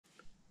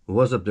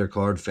What's up there,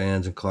 card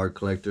fans and card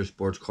collectors,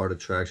 sports card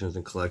attractions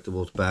and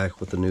collectibles, back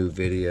with a new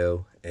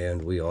video,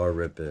 and we are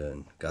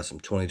ripping. Got some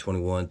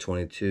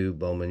 2021-22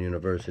 Bowman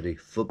University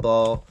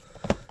football.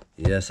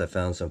 Yes, I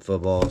found some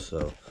football,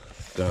 so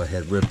gonna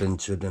head rip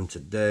into them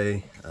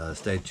today.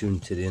 Stay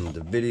tuned to the end of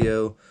the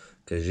video,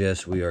 because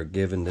yes, we are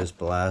giving this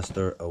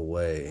blaster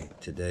away.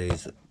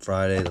 Today's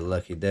Friday, the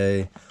lucky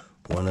day.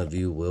 One of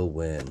you will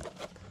win.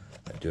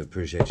 I do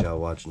appreciate y'all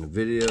watching the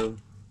video.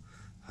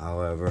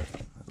 However,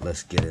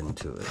 let's get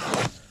into it.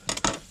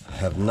 I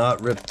have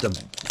not ripped the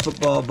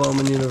football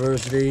Bowman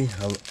University.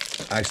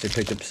 I actually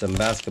picked up some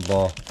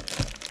basketball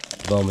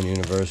Bowman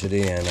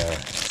University and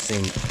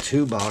seen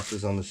two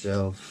boxes on the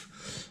shelf.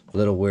 A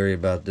little weary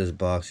about this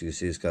box. You can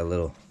see it's got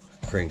little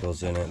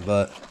crinkles in it,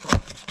 but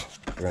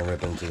we're gonna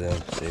rip into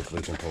them, see if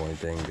we can pull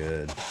anything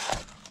good.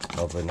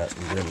 Hopefully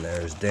nothing in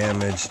there is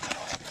damaged.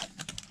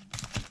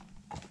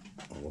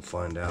 We'll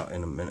find out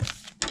in a minute.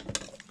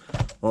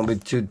 Won't be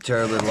too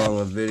terribly long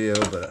of a video,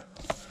 but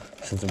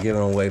since I'm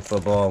giving away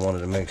football, I wanted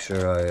to make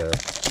sure I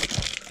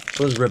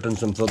was ripping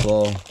some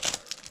football.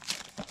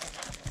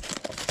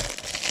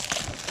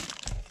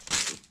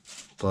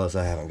 Plus,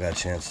 I haven't got a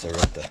chance to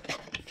rip the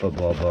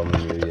football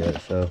Bowman U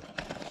yet, so.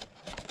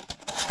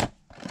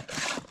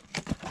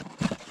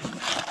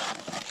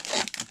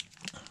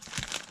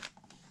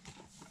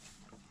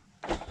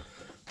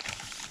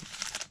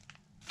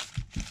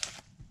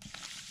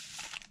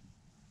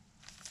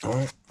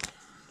 Alright.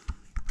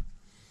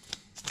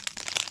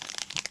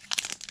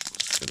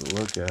 Let's get a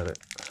look at it.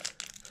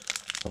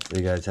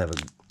 Hopefully you guys have a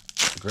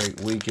great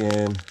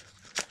weekend.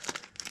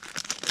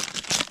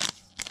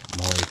 I'm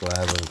always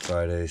glad when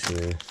Friday's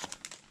here.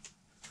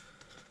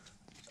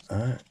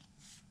 Alright.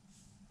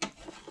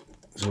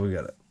 So we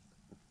got a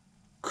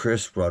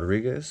Chris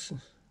Rodriguez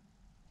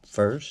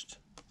first.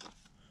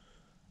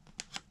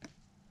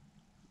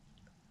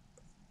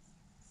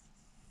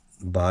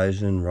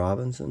 Bijan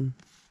Robinson.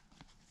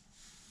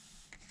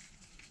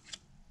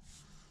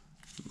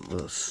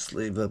 We'll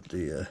sleeve up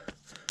the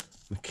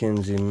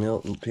Mackenzie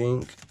Milton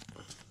pink.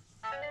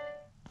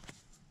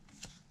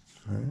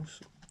 Nice.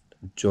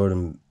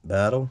 Jordan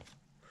Battle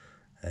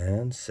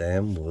and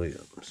Sam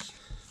Williams.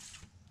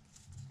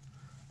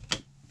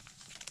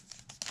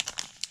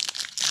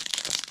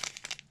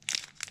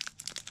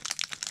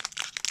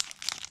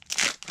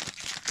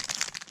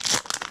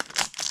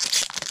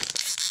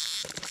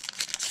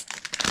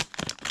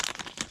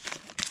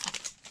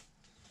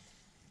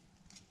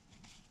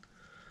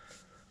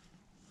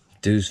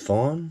 Deuce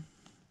Vaughn.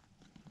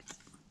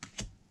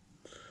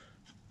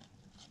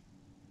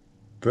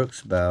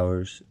 Brooks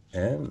Bowers,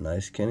 and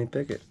nice Kenny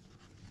Pickett.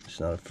 It's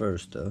not a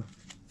first, though.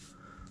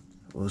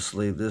 We'll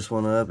sleeve this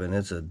one up, and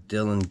it's a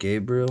Dylan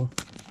Gabriel.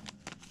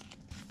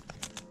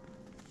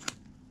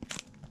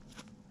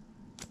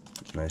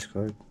 Nice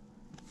card.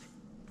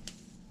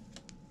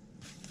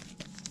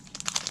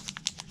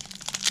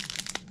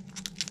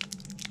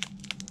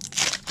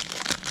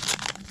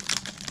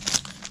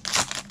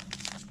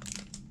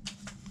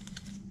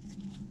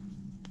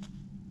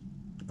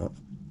 Oh,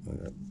 we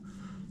got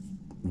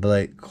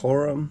Blake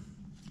Corum,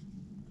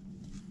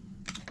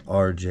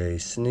 RJ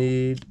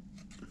Sneed.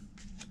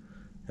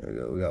 There we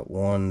go. We got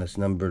one that's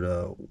numbered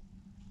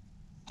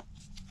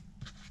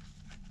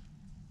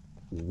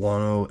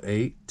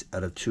 108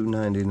 out of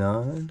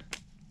 299.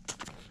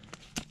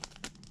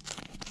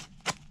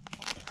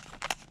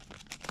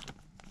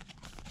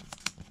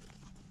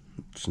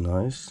 It's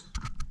nice.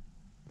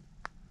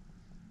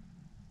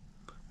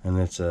 And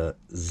it's a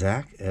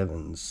Zach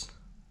Evans.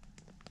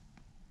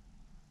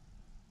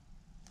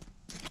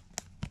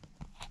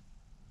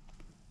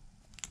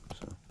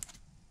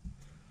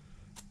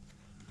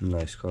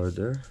 Nice card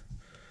there.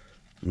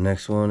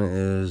 Next one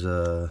is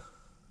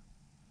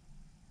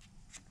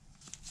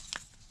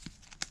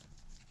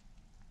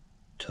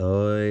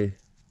Toy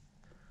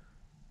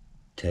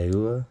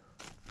Teua.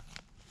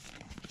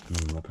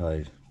 I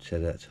probably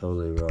said that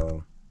totally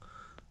wrong.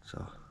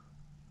 So,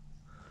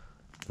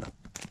 not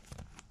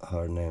a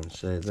hard name to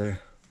say there.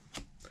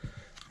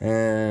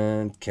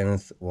 And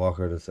Kenneth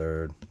Walker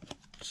III.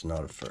 It's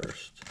not a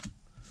first.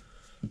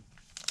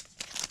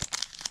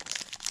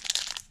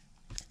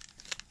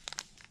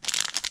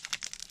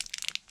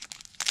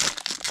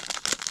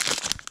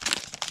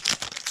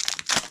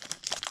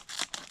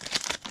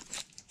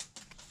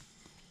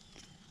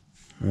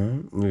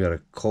 We got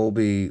a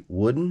Colby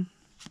Wooden,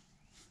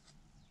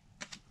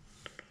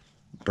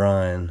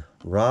 Brian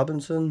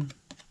Robinson,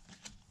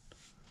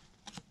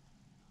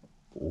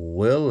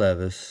 Will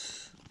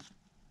Levis,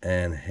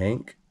 and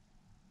Hank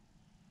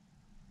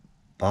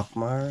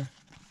Bachmeyer.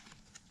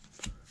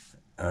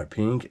 Our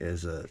pink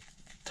is a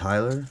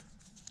Tyler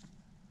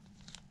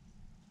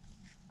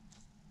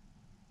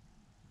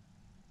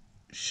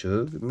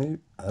Shug, maybe?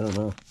 I don't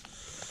know.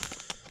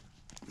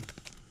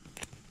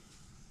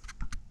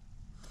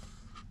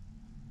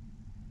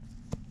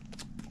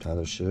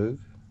 Tyler Shug.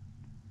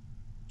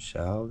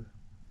 Shaug.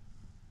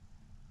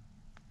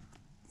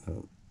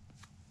 Oh.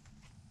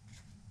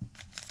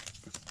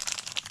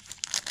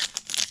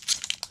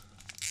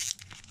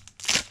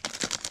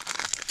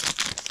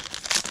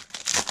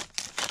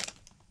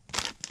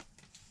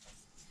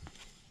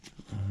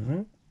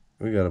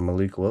 We got a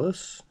Malik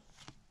Willis.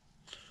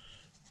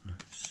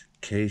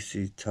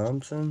 Casey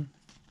Thompson.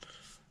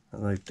 I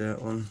like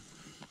that one.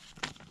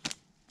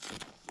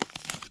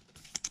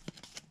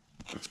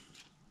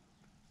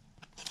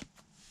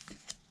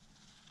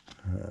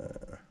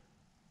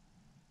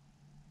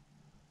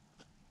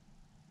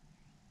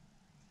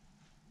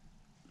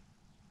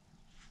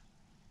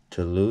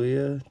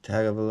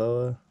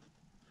 Tagovailoa.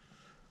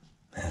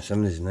 Man,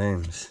 some of these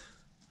names.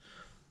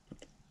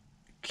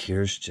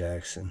 Kyrus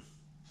Jackson.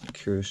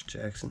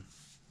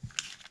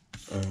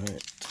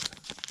 Alright.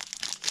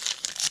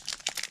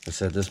 I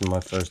said this is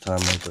my first time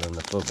opening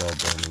the football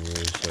Bowman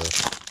year, so.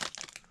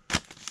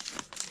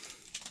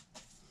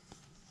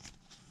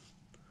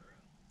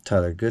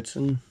 Tyler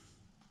Goodson.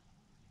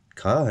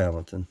 Kyle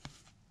Hamilton.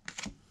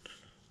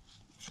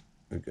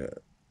 We got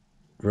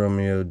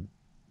Romeo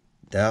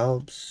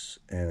Doubs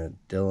and a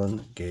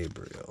Dylan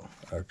Gabriel.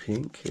 Our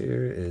pink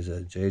here is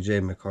a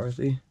J.J.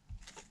 McCarthy.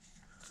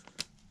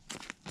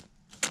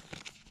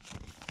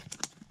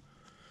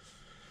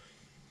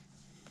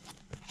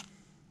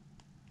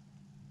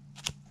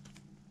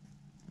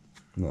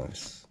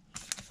 Nice.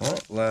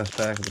 Alright, last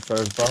pack of the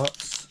first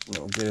box.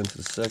 Then we'll get into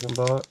the second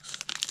box.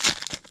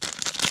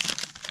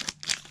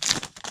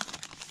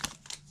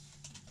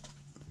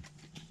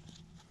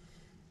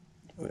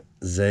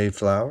 Zay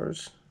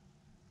Flowers.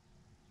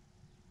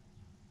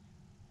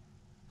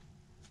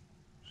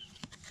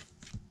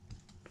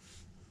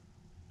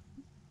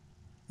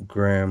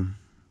 Graham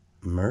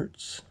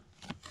Mertz.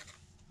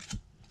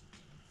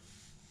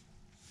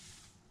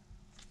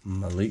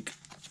 Malik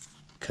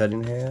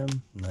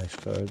Cunningham. Nice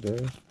card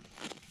there.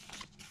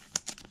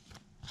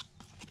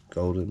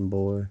 Golden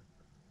Boy.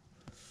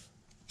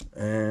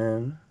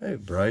 And, hey,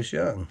 Bryce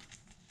Young.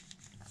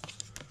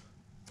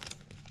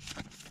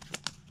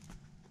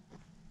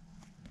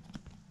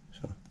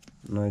 So,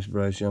 nice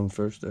Bryce Young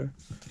first there.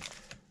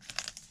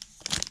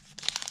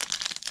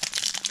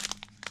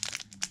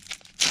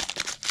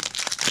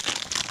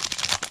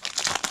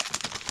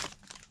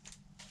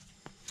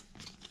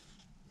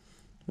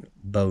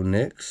 Bo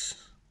Nix.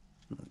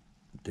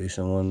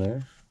 Decent one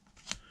there.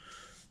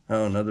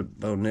 Oh, another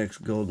Bo Nix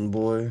Golden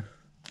Boy.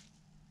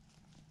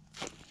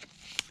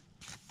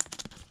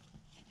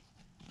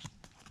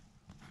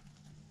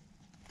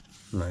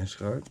 Nice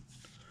card.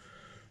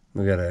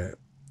 We got a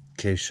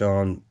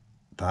Keyshawn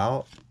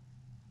Powell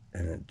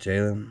and a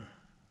Jalen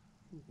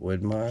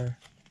Widmeyer.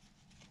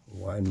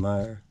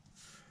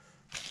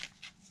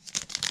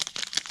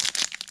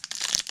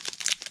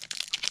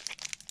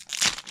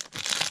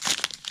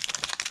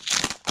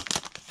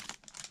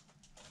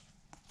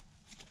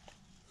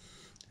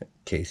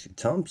 Casey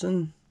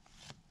Thompson.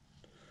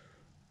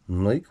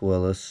 Malik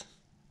Willis.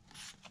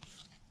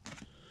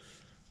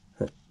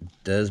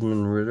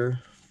 Desmond Ridder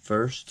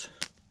first.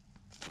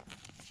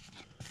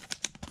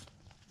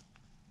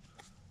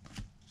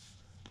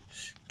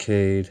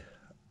 Cade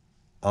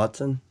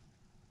Otton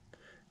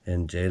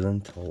and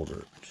Jalen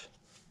Tolbert.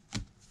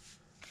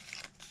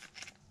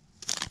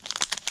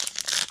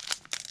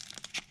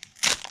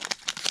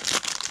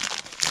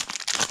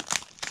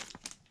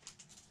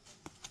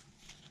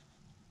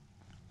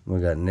 We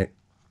got Nick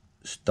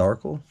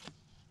Starkel,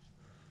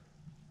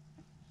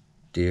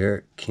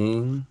 Derek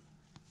King,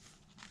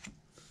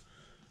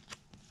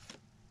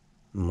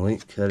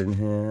 Malik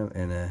Cunningham,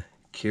 and a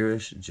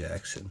Kyrus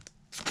Jackson.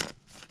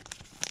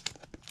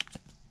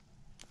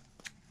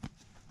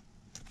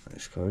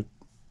 Nice card.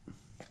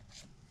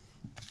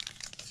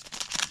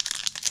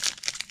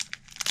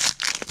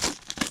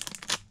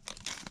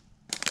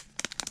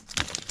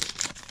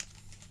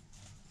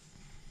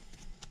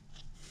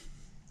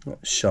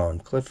 Sean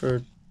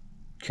Clifford,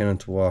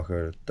 Kenneth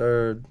Walker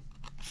III,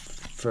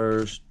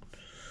 first.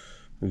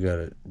 We got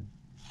a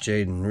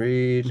Jaden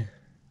Reed,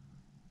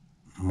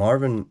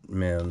 Marvin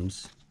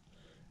Mims,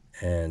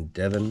 and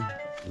Devin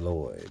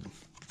Lloyd.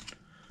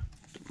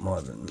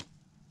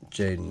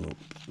 Jaden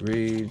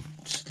Reed,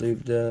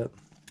 sleeved up.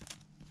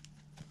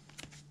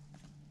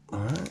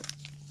 Alright,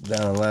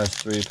 down the last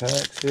 3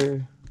 packs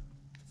here.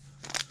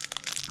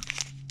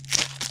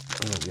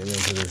 I'm gonna get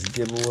into this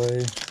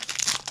giveaway.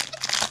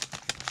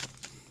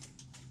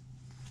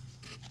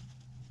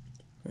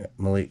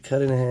 Malik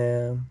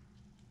Cunningham,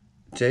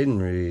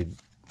 Jaden Reed,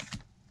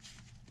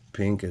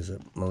 pink is a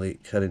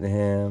Malik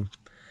Cunningham,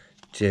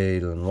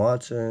 Jalen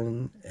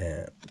Watson,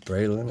 and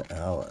Braylon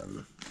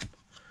Allen.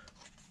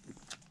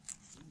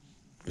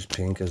 This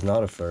pink is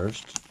not a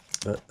first,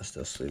 but I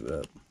still sleeve it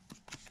up.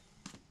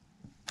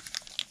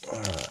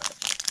 Alright.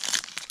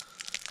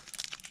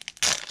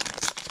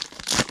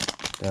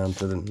 Down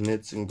to the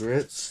nits and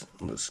grits.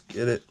 Let's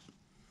get it.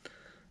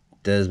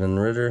 Desmond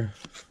Ridder.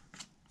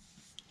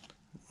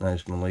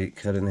 Nice Malik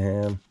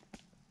Cunningham.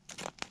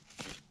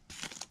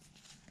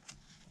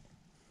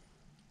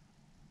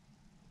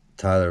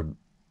 Tyler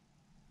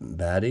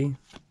Batty.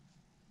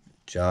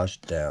 Josh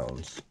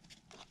Downs.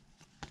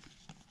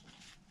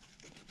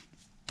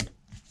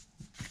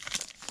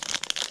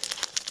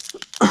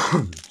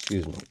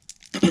 Excuse me.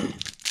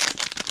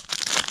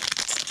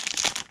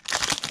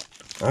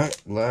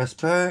 Alright,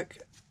 last pack.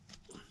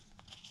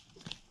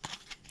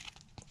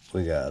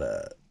 We got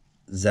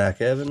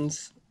Zach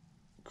Evans,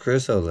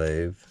 Chris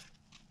Olave,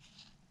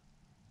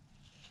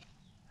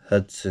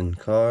 Hudson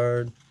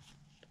Card,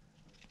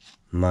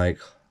 Mike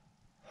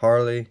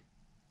Harley,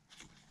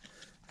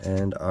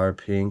 and our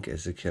pink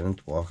is a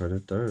Kenneth Walker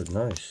III.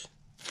 Nice.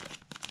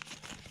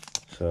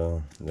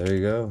 So there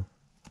you go.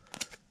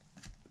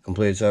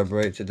 Completes our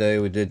break today.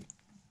 We did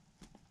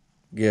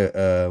get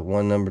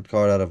one numbered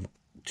card out of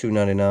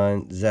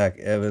 299. Zach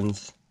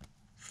Evans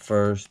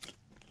first.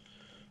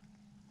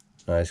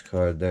 Nice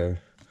card there.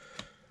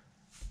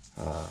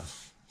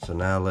 So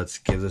now let's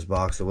give this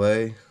box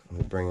away.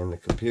 Let me bring in the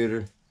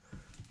computer.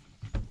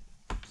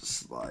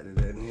 Slide it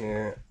in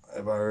here.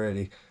 I've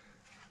already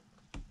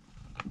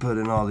put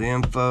in all the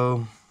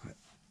info.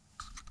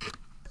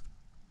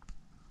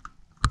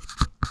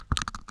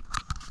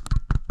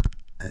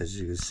 As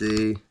you can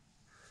see,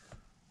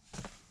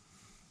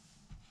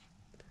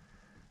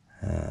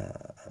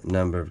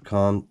 number of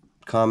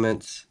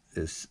comments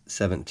is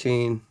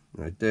 17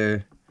 right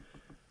there.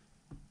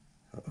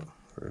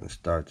 We're going to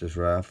start this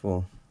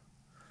raffle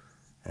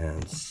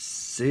and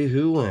see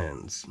who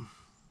wins.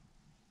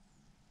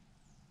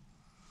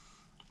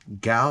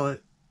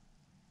 Galaxia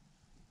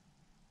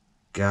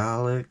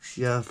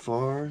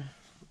Far.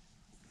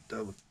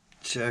 Double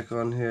check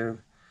on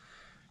here.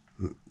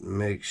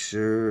 Make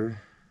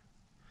sure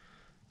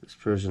this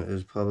person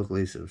is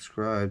publicly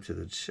subscribed to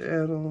the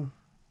channel.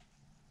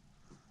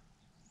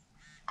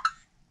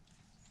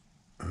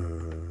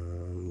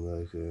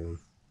 Looking.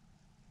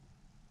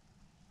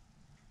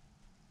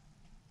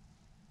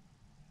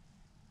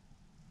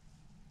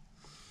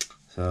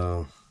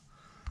 So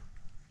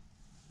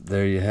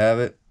there you have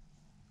it.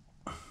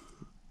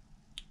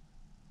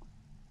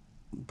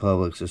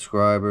 Public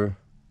subscriber.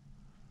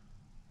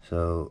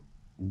 So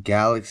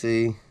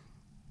Galaxy,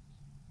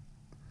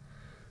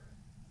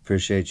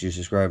 appreciate you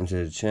subscribing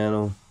to the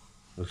channel.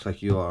 Looks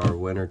like you are our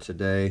winner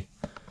today.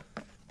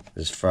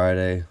 This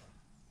Friday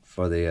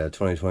for the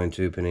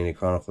 2022 Panini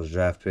Chronicles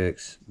Draft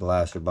Picks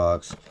Blaster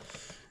Box.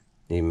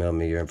 Email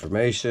me your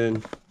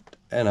information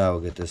and I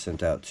will get this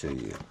sent out to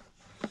you.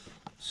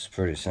 It's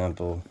pretty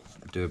simple.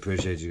 I do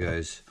appreciate you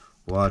guys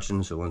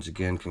watching. So once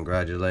again,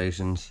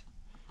 congratulations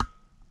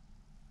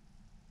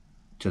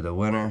to the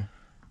winner.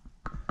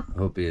 I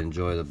hope you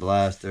enjoy the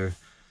blaster.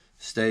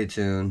 Stay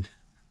tuned.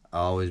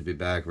 I'll always be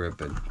back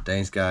ripping.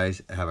 Thanks,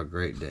 guys. Have a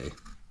great day.